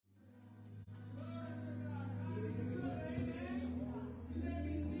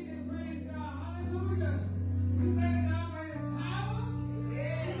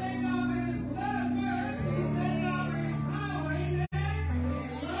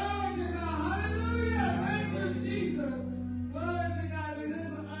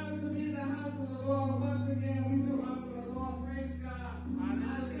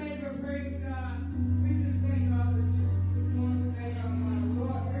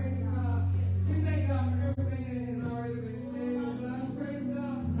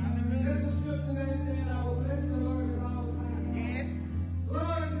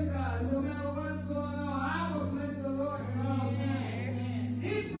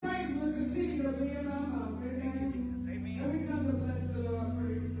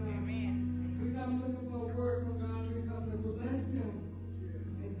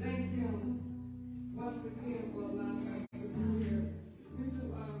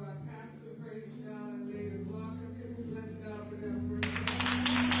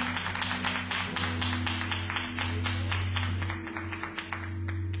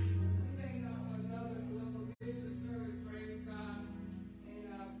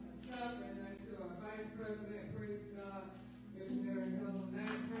president, praise God. Missionary Helen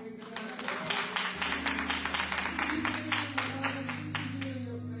Knight, praise God. In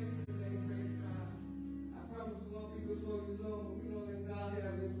your place today, praise God. I promise we won't be before you long, but we're going to let God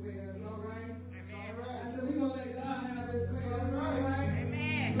have his way. That's all right? That's all right. I said we're going to let God have his way. That's all right.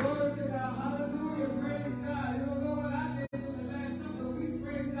 Amen. Glory to God. Hallelujah. Praise God. You don't know what I did for the last couple of weeks.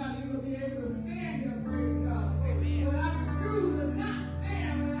 Praise God. You're going to be able to stand here. Praise God. Amen. But I refuse to not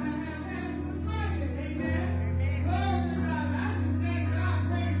stand when I have had an assignment. Amen. Amen. Glory to God. I just thank God.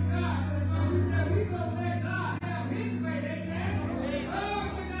 Praise God. Because we said we're going to let God have his way. Amen. Amen. Glory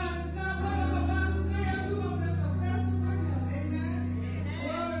to God. It's not what I'm about to say. I do want this a vessel for him. Amen. Amen.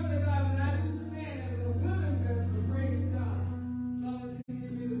 Glory to God. And I do stand as a willing vessel. Praise God. As long as he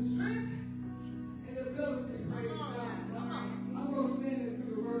gives me the strength and the ability. Praise God. I'm going to stand it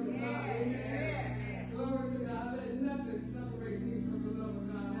through the word of God. Amen. Glory to God. Let nothing separate me from the love of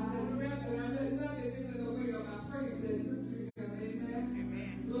God. I let nothing get in the way of my praise that do to him. Amen.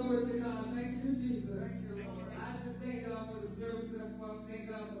 Amen. Glory to God. Thank you, Jesus. Thank you, Lord. I just thank God for the service that forth. Thank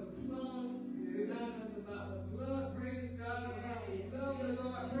God for the songs. Remind us about the blood. Praise God. How we love the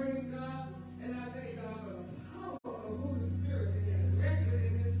Lord. Praise God. And I thank God for the power of the Holy Spirit that is rested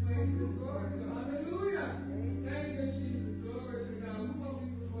in this place this morning. Hallelujah. Thank you, Jesus. Glory to God. We won't be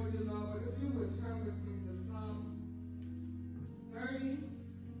before you, Lord, but if you would turn with me to Psalms 30.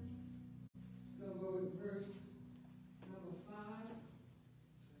 So go with verse number 5.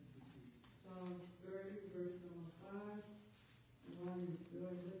 Psalms 30, verse number 5. While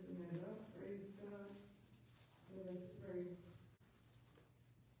you're lifting that up, praise God. Let us pray.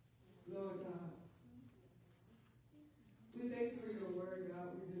 Lord God, we thank you for your word,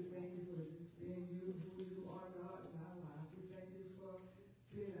 God. We just thank you for just being you, who you are, God, in our life. We thank you for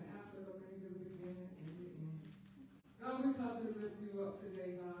being the Alpha, the Omega, the beginning, and the end. God, we come to lift you up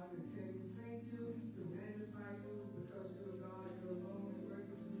today, God, and tell you thank you, to magnify you, because you're God, you're alone, and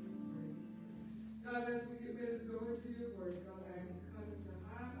worthy to be praised. God, as we get ready to go into your word, God, I ask you to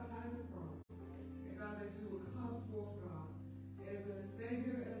hide behind the cross. And God, that you will come forth, God, as a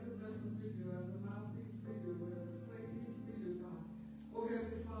Savior, as a vessel for you, as a mouthpiece for you, as a playpiece for you, God. Oh,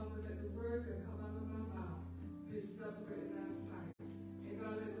 Heavenly Father, let the words that come out of my mouth be acceptable in thy sight. And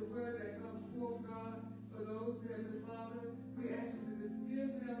God, let the word that comes forth, God, for those, Heavenly Father, we ask you to just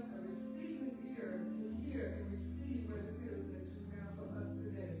give them a receiving ear to hear and receive what it is that you have for us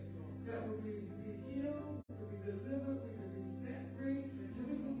today. That we will be healed, we will be delivered, we will be set free, and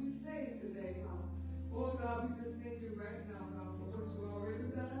we will be saved today, God. Oh, God, we just thank you right now, God, for what you've already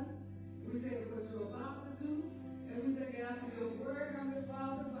done. We thank you for what you're about to do. And we thank you after your word, Heavenly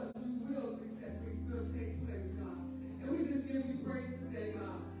Father, but you will take place, God. And we just give you praise today,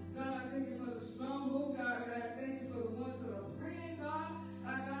 God. God, I thank you for the stronghold, God. God, I thank you for the ones that are praying, God.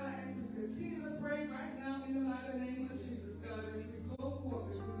 God, I ask you to continue to pray right now in the mighty name of Jesus, God, as we go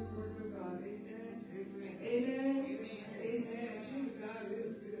forth and do the work of God. Amen. Amen. Amen. Amen. Amen. Truly, God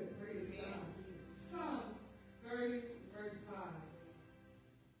is good. Praise God. Psalms 30, verse 5.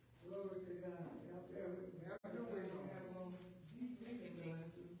 Glory to God. Y'all bear with me. I don't have on reading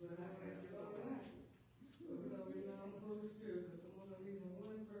glasses, but I have some glasses. So we're going to read on the Holy Spirit because I'm going to read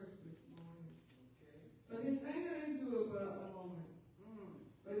one verse this morning. Okay. But his anger endure but a moment.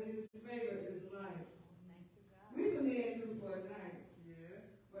 But in his favor is life. Weeping may endure for a night.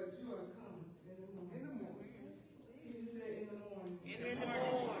 Yes. But you are coming in the morning. In the morning. Can you say in the morning? In the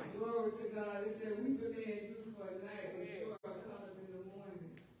morning. Glory to God. It said weeping may endure for a night, but you are coming in the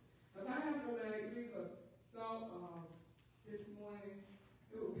morning. If I have to leave a thought this morning,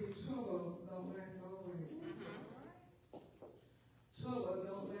 it would be trouble don't last always. Trouble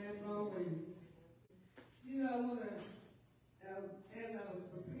don't last always. You know, as I was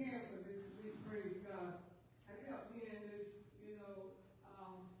preparing for this week, praise God, I kept hearing this,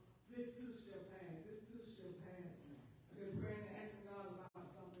 this too shall pass, this too shall pass. I've been praying and asking God about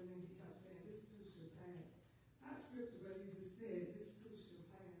something, and he kept saying, this too shall pass. Not scripture, but he just said, this too shall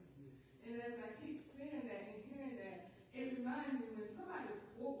pass. And as I keep saying that and hearing that, it reminds me when somebody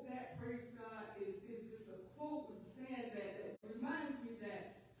quote that, praise God, is just a quote saying that reminds me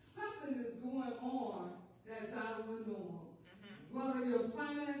that something is going on that's out of the norm. Whether your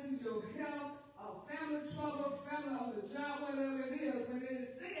finances, your health, family trouble, family on the job, whatever it is, when it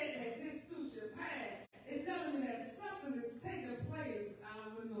is said that this too shall pass, it's telling me that something is taking place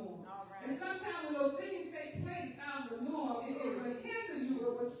out of the norm. Right. And sometimes when those things take place out of the norm, it will hinder you,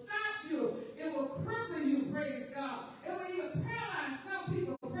 it will stop you, it will cripple you, praise God. It will even paralyze some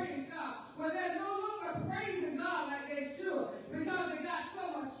people, praise God, where they're no longer praising God like they should because they got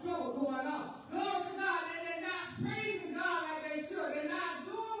so much trouble going on. Glory to God, and they're not praising God like they should. They're not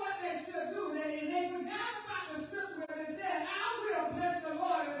doing what they should do. They forgot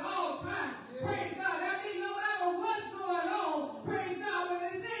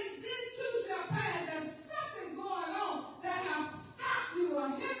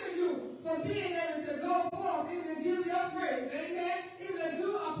amen. Even to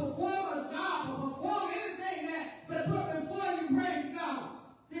do or perform a job or perform anything that but put before you, praise God,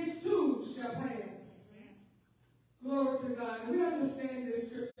 this too shall pass. Glory to God. And we understand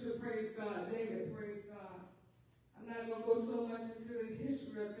this scripture, praise God. David, praise God. I'm not going to go so much into the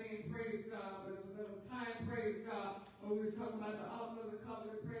history of things, praise God, but it was at a time, praise God, when we were talking about the author of the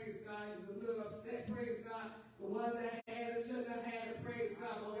covenant, praise God. He was a little upset, praise God. The ones that had it shouldn't have had it, praise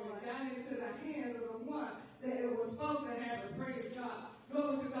God. But when it got into the hands of the one that it was supposed to have it, praise God.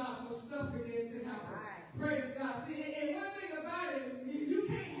 Glory to God, so stuff began to happen. Praise God. See, and one thing about it, you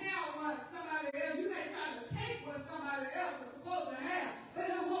can't have what somebody else, you may try to take what somebody else is supposed to have, but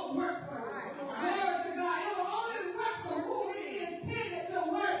it won't work for you. Glory to God. It will only work for who it is intended to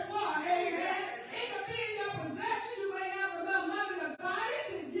work for. Amen. It can be in your possession. You may have enough money to buy it,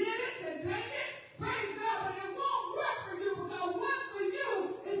 to get it, to take it. Praise God. But it won't work for you because what for you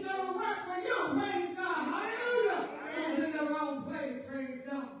is going to work for you. Praise God. Hallelujah. It was in the wrong place. Praise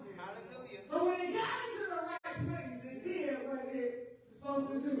God. Hallelujah. But when it got into the right place, it did what it's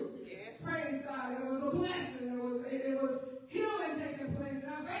supposed to do. Yes. Praise God. It was a blessing. It was healing taking place,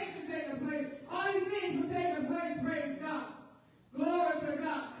 salvation taking place. All these things were taking place. Praise God. Glory to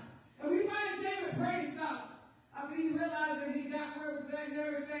God. And we find David, praise God. After he realized that he got where it was at and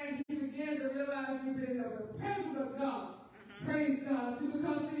everything, he began to realize he was in the presence of God. Praise God. See,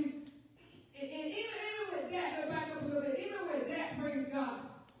 because even with that, let's back up a little bit, even with that, praise God,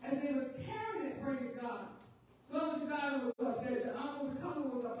 as they was carrying it, praise God, glory to God, was up there. The arm of the cover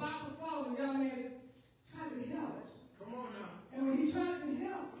was about to fall, and the young man tried to help. Come on now. And when he tried to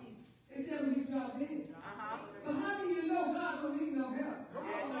help, they said when he dropped dead. But how do you know God don't need no help?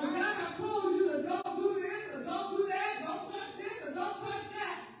 When God has told you to don't do this, or don't do that, don't touch this, or don't touch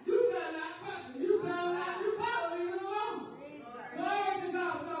that, you better not touch it. You better leave it alone. Glory to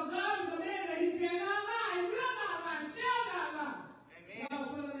God, because God is a man that he cannot lie, and will not lie, shall not lie. God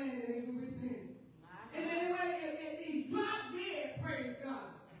is a man that he will repent. And anyway, he dropped dead, praise God.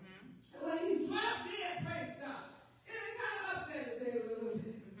 And when he dropped dead, praise God, it kind of upset David a little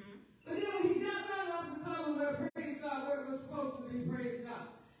bit. But then when he got down off the cover where, praise God, where it was supposed to be, praise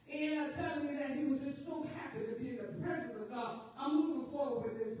God, and telling me that he was just so happy to be in the presence of God. I'm moving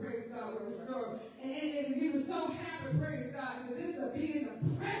forward with this, praise God, with the story. And he was so happy, praise God, just to be in the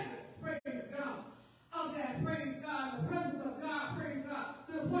presence, praise God, of that, praise God, the presence of God, praise God,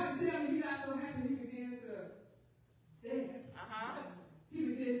 to the point to tell me he got so happy he began to dance. He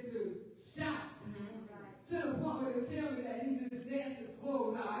began to shout. To the point where they tell me that he just danced his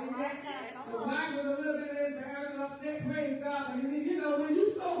clothes out. The wife was a little bit embarrassed, upset, praise God. But you know, when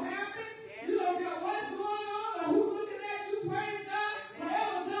you so happy, you don't care what's going on or who's looking at you, praise God.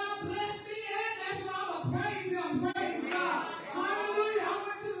 Wherever God bless me at, that's why I'm going to praise him, praise God. Hallelujah. I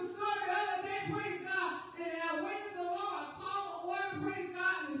went to the store the other day, praise God, and I waited so long, I called my order, praise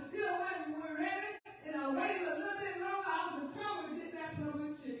God, and it still wasn't ready. And I waited a little bit longer. I was determined to get that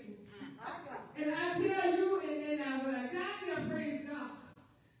plum chicken. And I tell you, and when I got there, praise God,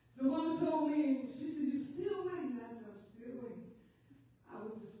 the woman told me, she said, "You still waiting?" I said, "I'm still waiting. I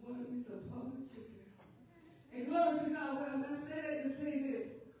was just wanting me some public chicken." And glory to God, well, I said that to say this.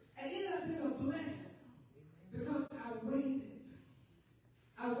 It ended up being a blessing because I waited.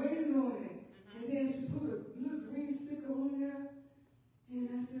 I waited on it. And then she put a little green sticker on there. And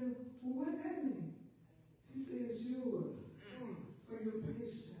I said, "Well, what that mean?" She said, "It's yours for your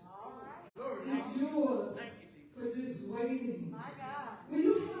patience. It's yours for just waiting." My God. When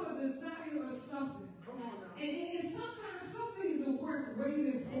you have a desire or something, and sometimes some things are worth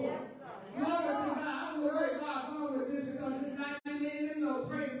waiting for. Yes, glory to God. I don't know where God going with this because it's not even in those,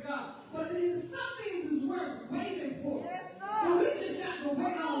 praise God. But some things is worth waiting for. Yes, but we just got to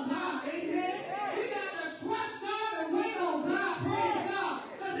wait on God. Amen. We got to trust God and wait on God. Praise God.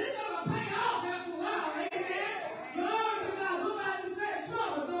 Because it's going to pay off after a while. Amen. Glory to God. Nobody said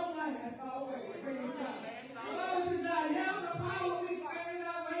trouble don't last always. Praise God. Glory to God. Yeah, the power of me standing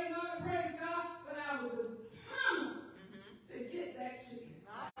up waiting on it. Praise God. But I was determined to get that chicken.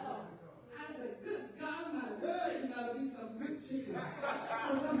 I said, "Good God, I'm not a good chicken. Got to be some good chicken."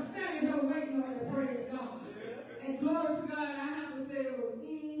 Because I'm standing here waiting on it. Praise God. And glory to God. And I have to say it was good.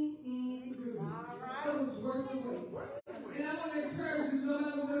 It was worth the wait. And I want to encourage you, no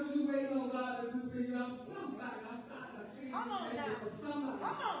matter what you waiting on God to do for you, I'm somebody. I'm not a chance for somebody.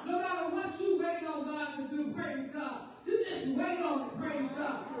 No matter what you waiting on God to do, praise God. You just wait on it, praise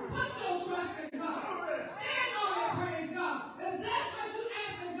God. Put your trust in God. Stand on it, praise God. If that's what you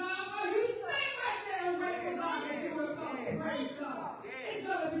asking God for, you stay right there and wait for God to do it for you, praise God. It's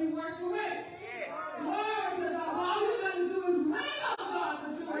going to be worth the wait. Glory to God. All you got to do is wait on God to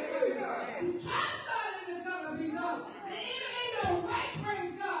do it for you. Trust God and it's going to be done. The enemy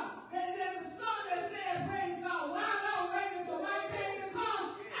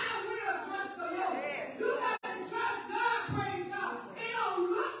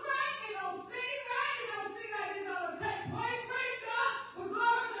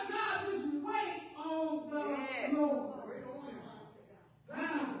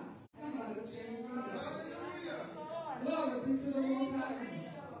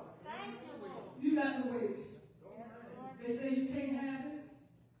You got to wait. They say you can't have it.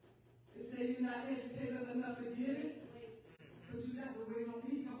 They say you're not educated enough to get it. But you got to wait on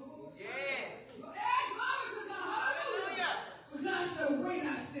me. Yes. Hey, glory to God. Hallelujah. But God said, wait.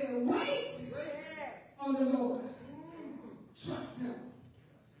 I said, wait on the Lord. Trust him.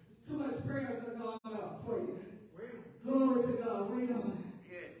 Too much prayers have gone up for you. Glory to God. Wait on it.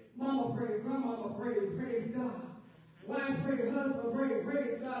 Yes. Mama pray, grandmama prays, praise God. Wife pray, husband pray,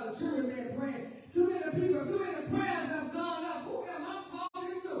 praise God. The children been praying. Too many people, too many prayers have gone up. Who am I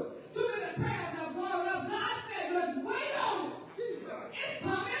talking to? Too many prayers have gone up. God said, let's wait on it. It's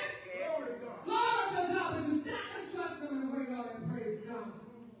coming. Glory to God. But you got to trust him and wait on it. Praise God.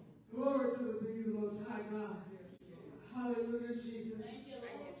 Glory to the Most High God. Hallelujah, Jesus.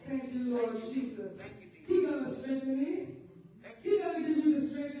 Thank you, Lord Jesus. He's going to strengthen me. He's going to give you the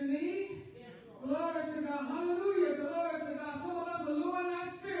strength you need. Glory to God. Hallelujah. Glory to God. Some of us are lowering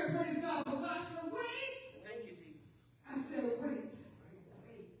our spirit. Praise God. But God said, wait. Thank you, Jesus. I said, wait.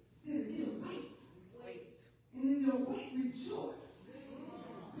 Said again, wait. Wait. And in your wait, rejoice.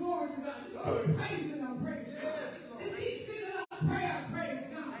 Glory to God. Just keep praising him. Praise God. Just keep sending up prayers. Praise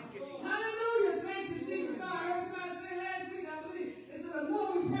God. Hallelujah. Thank you, Jesus. I heard somebody say last week, I believe, it said the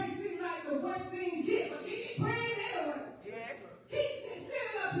more we pray, seems like the worse thing get. But keep praying anyway. Yes. Keep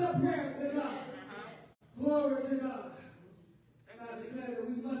sending up your prayers to God. Glory to God. God declares that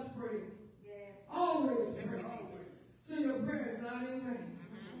we must pray. Always pray. So your prayer is not in vain.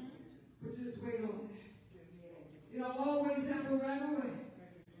 But just wait on it. You don't always happen right away.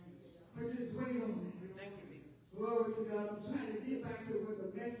 But just wait on it. Thank you, Jesus. Glory to God. I'm trying to get back to what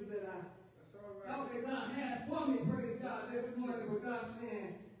the message that I thought that God had for me. Praise God. This morning, but God's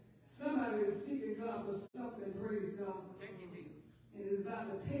saying somebody is seeking God for something. Praise God. Thank you, Jesus. And it's about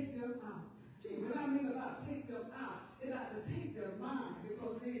to take them out. What I mean about take them out, it's about to take their mind.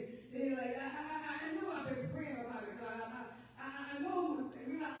 Because they're like, I know I've been praying about it, God. I know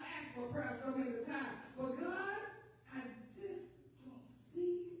we're not asking for prayer so many times. But God, I just don't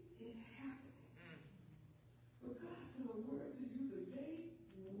see it happening. But God said a word to you today,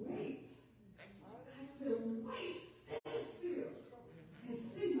 wait. I said, wait, stand still, and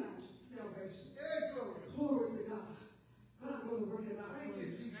see my salvation. Glory to God. God's going to work it out for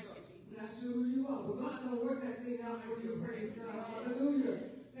you. Not sure who you are, but God's going to work that thing out for you. Praise God. Hallelujah.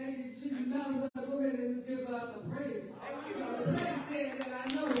 Thank you, Jesus. Now we're going to go ahead and just give God some praise. The praise said that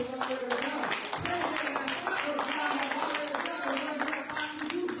I know it's already done. Praise said that I suffer God has already done. What I'm about to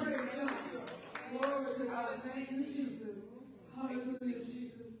do, praise God. Glory to God. Thank you, Jesus. Hallelujah,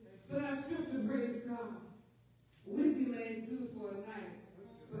 Jesus. But our scripture, praise God. Weeping may do for a night,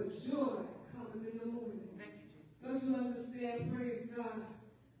 but joy cometh in the morning. Don't you understand, praise God?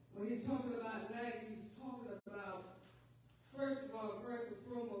 When he's talking about night, he's talking about, first of all, first and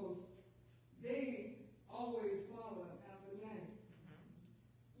foremost, day always follow after night.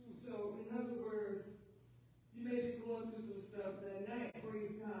 So, in other words, you may be going through some stuff, but at night,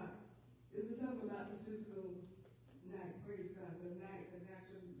 praise God, isn't talking about the physical night, praise God, the night, the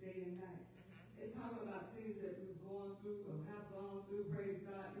natural day and night. It's talking about things that we've gone through or have gone through, praise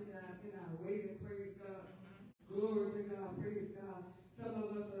God, in our waiting, praise God. Glory to God, praise God. Some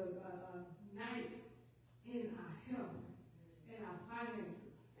of us are night in our health, in our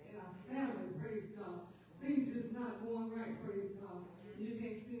finances, in our family, praise God. Things just not going right, praise God. You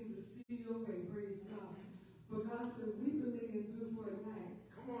can't seem to see your way, praise God. But God said, weeping may endure for a night,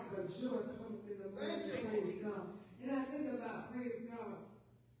 but joy cometh in the morning, praise God. And I think about, praise God,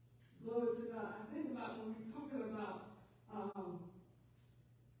 glory to God. I think about when we're talking about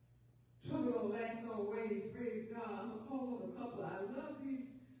trouble don't last always, praise God. I'm going to call on a couple. I love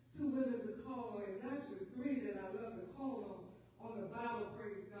these two women to call on. It's actually three that I love to call on the Bible,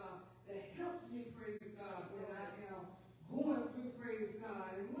 praise God, that helps me, praise God, when I am going through, praise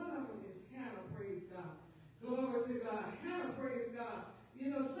God. And one of them is Hannah, praise God. Glory to God. Hannah, praise God.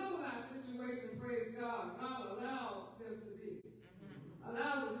 You know, some of our situations, praise God, God allowed them to be.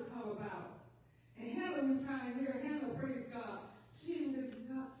 Allowed them to come about. And Hannah, we kind of hear Hannah, praise God. She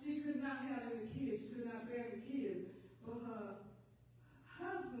could not have any kids. She could not bear any kids. But her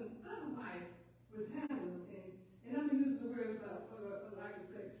husband, other wife, was Hannah. And I'm going to use the word for like to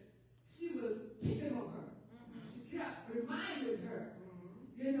say, she was picking on her. She kept reminding her,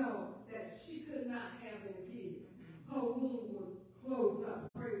 you know, that she could not have any kids. Her womb was closed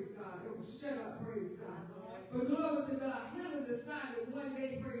up, praise God. It was shut up, praise God. But glory to God, Hannah decided one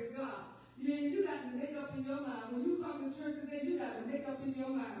day, praise God, you got to make up in your mind. When you come to church today, you got to make up in your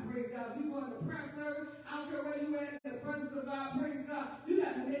mind, praise God. If you go to prayer service, I don't care where you at in the presence of God, praise God, you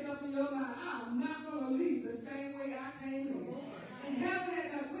got to make up in your mind, I'm not going to leave the same way I came in. And Hannah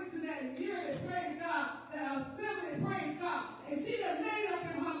had not went to that yearly praise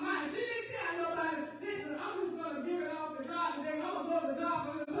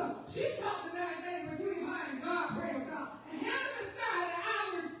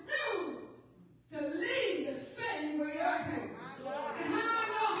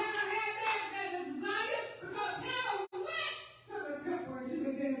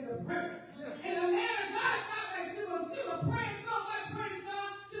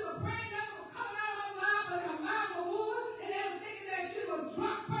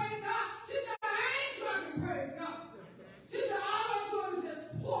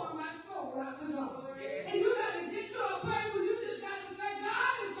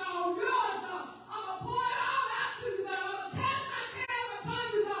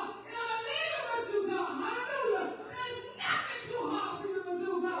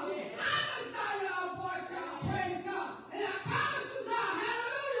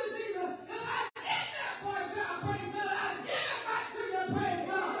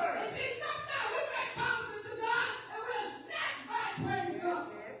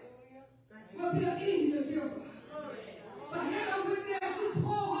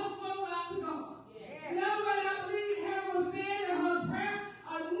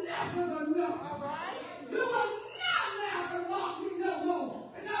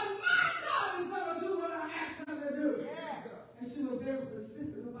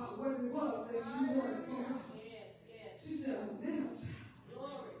specific about what it was that she wanted from God. She said, "Oh, now,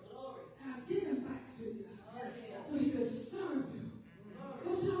 child, I've given back to you so he can serve you."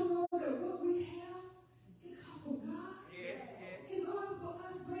 Don't y'all know that what we have, it comes from God? In order for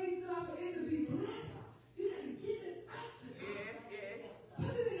us, praise God, for it to be blessed, you got to give it back to God.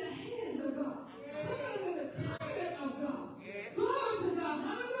 Put it in the hands of God. Put it in the covenant of God. Glory to God.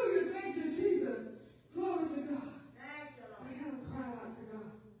 Hallelujah. Thank you, Jesus. Glory to God. I had to cry out to God.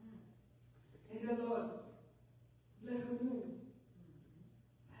 And the Lord let her know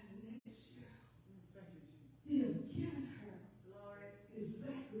by the next year, he had given her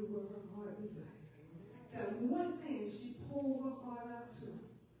exactly what her heart desired. That one thing she pulled her heart out to.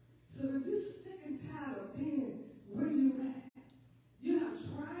 So if you're sick and tired of being where you at, you have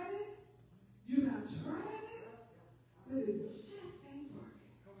tried it, but it just ain't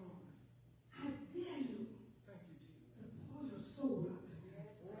working. I dare you to pull your soul out to me.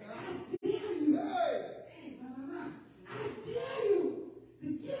 I dare you. Hey, I dare you to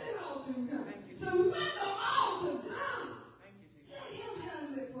give it all to him. Surrender all to God. Let him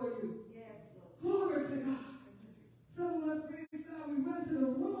handle it for you. Glory to God. Some of us, praise God, we run to the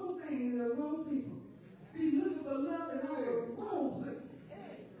wrong thing and the wrong people. We looking for love in all the wrong places.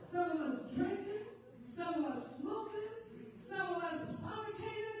 Some of us drinking, some of us smoking, some of us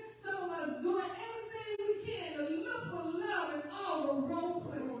fornicating, some of us doing everything we can to look for love in all the wrong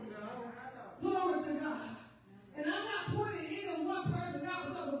places. Glory to God. And I'm not pointing any one person out,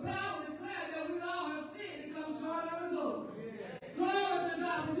 because the Bible declares that we all have sinned and come short of the glory. Glory to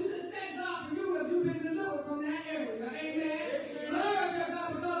God. But you just thank God for you if you've been delivered from that area. Amen. Glory to God,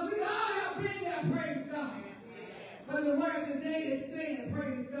 because we all have been there, praise God. But the word today is saying,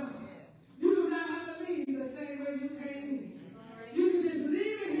 praise God, you do not have to leave the same way you came in. You can just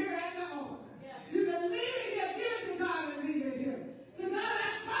leave it here at the altar. You can leave it here, give it to God and leave it here. So God, I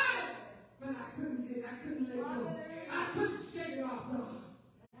tried it, but I couldn't let go. I couldn't shake it off, God.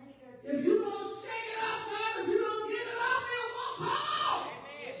 If you don't shake it off, God, if you don't get it off, it won't come off.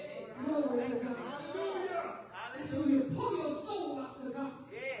 Glory to God. So you pull your soul up to God.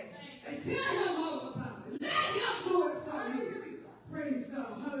 And tell him all about it. Let him do it for you. Praise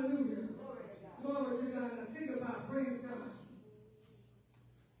God. Hallelujah. Glory to God. Now think about, praise God,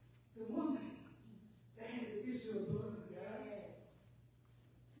 the woman that had the issue of blood.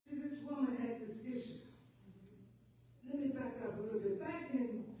 See, this woman had this issue. Let me back up a little bit. Back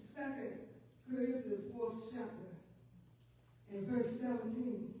in 2 Corinthians, the 4th chapter, and verse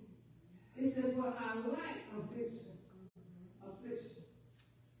 17, it said, "For our light affliction,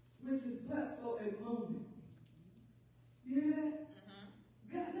 which is but for a moment." You hear that?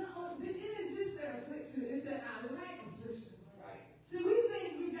 God, it didn't just say affliction, it said our light affliction. See, we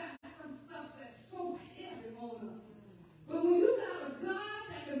think we got some stuff that's so heavy on us. But when you got a God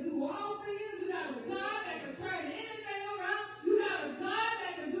that can do all things, you got a God that can turn anything around, you got a God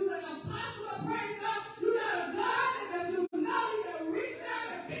that can do the impossible, praise God, you got a God that you know he can reach down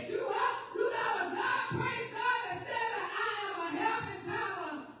and pick you up, you got a God, praise God, that said that I am a help in time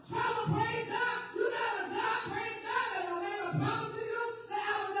of trouble, praise God, you got a God, praise God, that will make a promise to you, that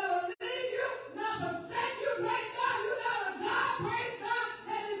I will never leave you, not forsake you, praise God, you got a God, praise God,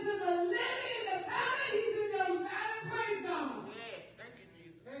 that is in the lily in the valley, he's in your valley, praise God.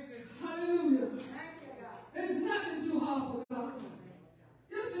 Hallelujah. There's nothing too hard for God.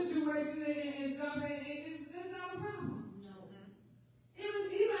 Your situation is something, it's not a problem.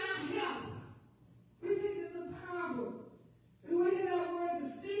 Even our health, we think it's a problem. And we hear that word, the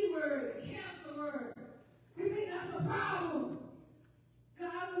C word, the cancer word, we think that's a problem.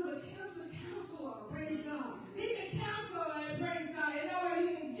 God is a cancer counselor, praise God. He can counsel it, praise God. And know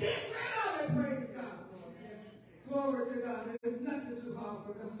he can get rid of it, praise God. Glory to God. There's nothing too hard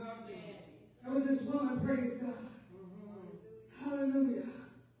for God. There was this woman, praise God. Hallelujah.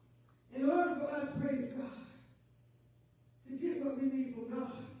 In order for us, praise God, to get what we need from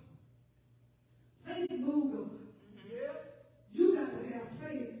God, faith moves God. You got to have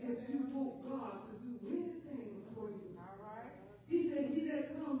faith if you want God to do anything for you. He said, he that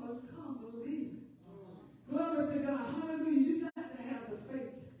comes must come believing. Glory to God. Hallelujah. You got to have the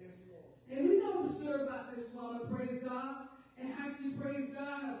faith. And we know the story about this woman, praise God, and how she, praise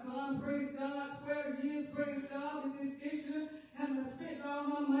God, have gone, praise God, 12 years, praise God, with this issue, having spent all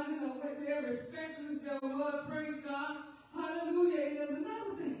her money, and went to every specialist there was, praise God. Hallelujah. And there's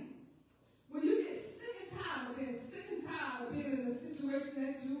another thing. When you get sick and tired of being in the situation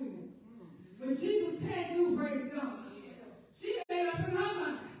that you're in, when Jesus came through, praise God, she made up in her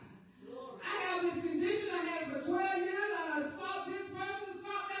mind. I have this condition, I had it for 12 years, I sought this person,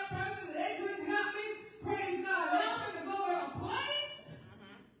 sought that person, and they couldn't help me. Praise God. I'm going to go in a place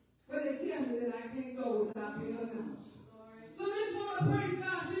that I can't go without being announced. So this woman, praise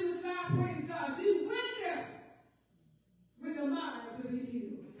God, she decided, praise God, she went there with a mind to be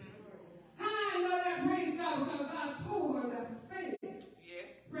healed. How I know that, praise God, because God told her that faith, yes.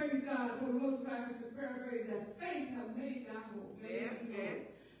 Praise God, for the most part, I can just paraphrase that faith have made that whole. Yes, yes.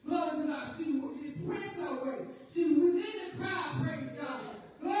 Glory to God, she pressed her way. She was in the crowd, praise God.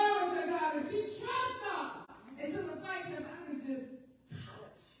 Glory to God, and she trusted God. And to the place that I could just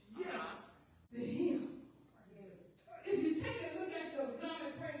touch, yes, the hem. If you take a look at your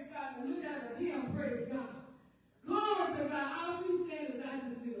garment, praise God, and look at the hem, praise God. Glory to God. All she said is, I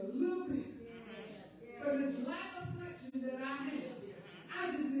just need a little bit. For this lack of affliction that I have,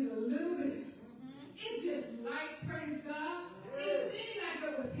 I just need a little bit. It's just light, praise God. It seemed like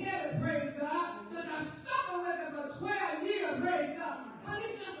it was heavy, praise God, because I suffered with it for 12 years, praise God. But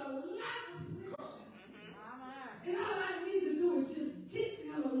it's just a lack of affliction. And all I need to do is just get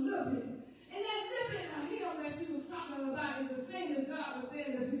to him a little bit. And that little bit of him that she was talking about is the same as God was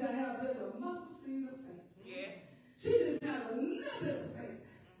saying that you got to have just a mustard seed of faith. Yes. She just had a little bit of faith.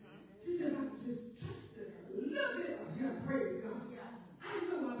 She said, I can just touch this a little bit of him, praise God. I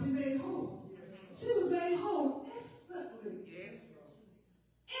know I'll be made whole. She was made whole instantly. Yes.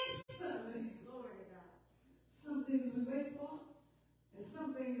 Instantly. Glory to God. Some things we wait for, and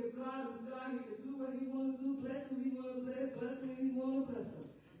some things if God is God, he can do what he want to do, bless him, he want to bless him, he want to bless him.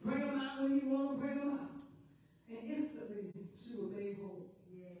 Bring him out when he want to bring him out. And instantly, she was made whole.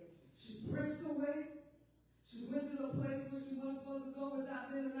 Yes. She pressed her way. She went to the place where she wasn't supposed to go without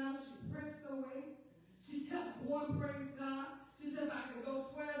being announced. She pressed her way. She kept going, praise God. She said, if I can go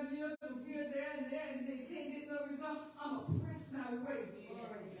 12 years from here, there, and they can't get no result, I'm going to press my way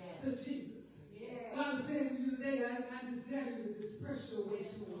to Jesus. Yes. God is saying to you today, I just dare you to just press your way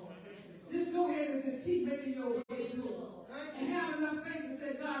to him. Just go ahead and just keep making your way to him. And have enough faith to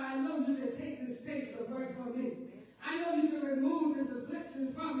say, God, I know you can take this taste away from me. I know you can remove this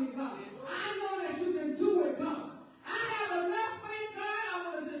affliction from me, God. I know that you can do it, God. I have enough faith, God.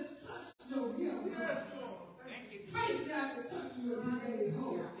 I want to just touch your heel. Yes, Lord. Faith that can touch you and be made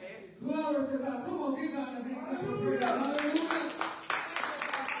whole. Yes. Glory to God. Come on, give God a hand. Hallelujah.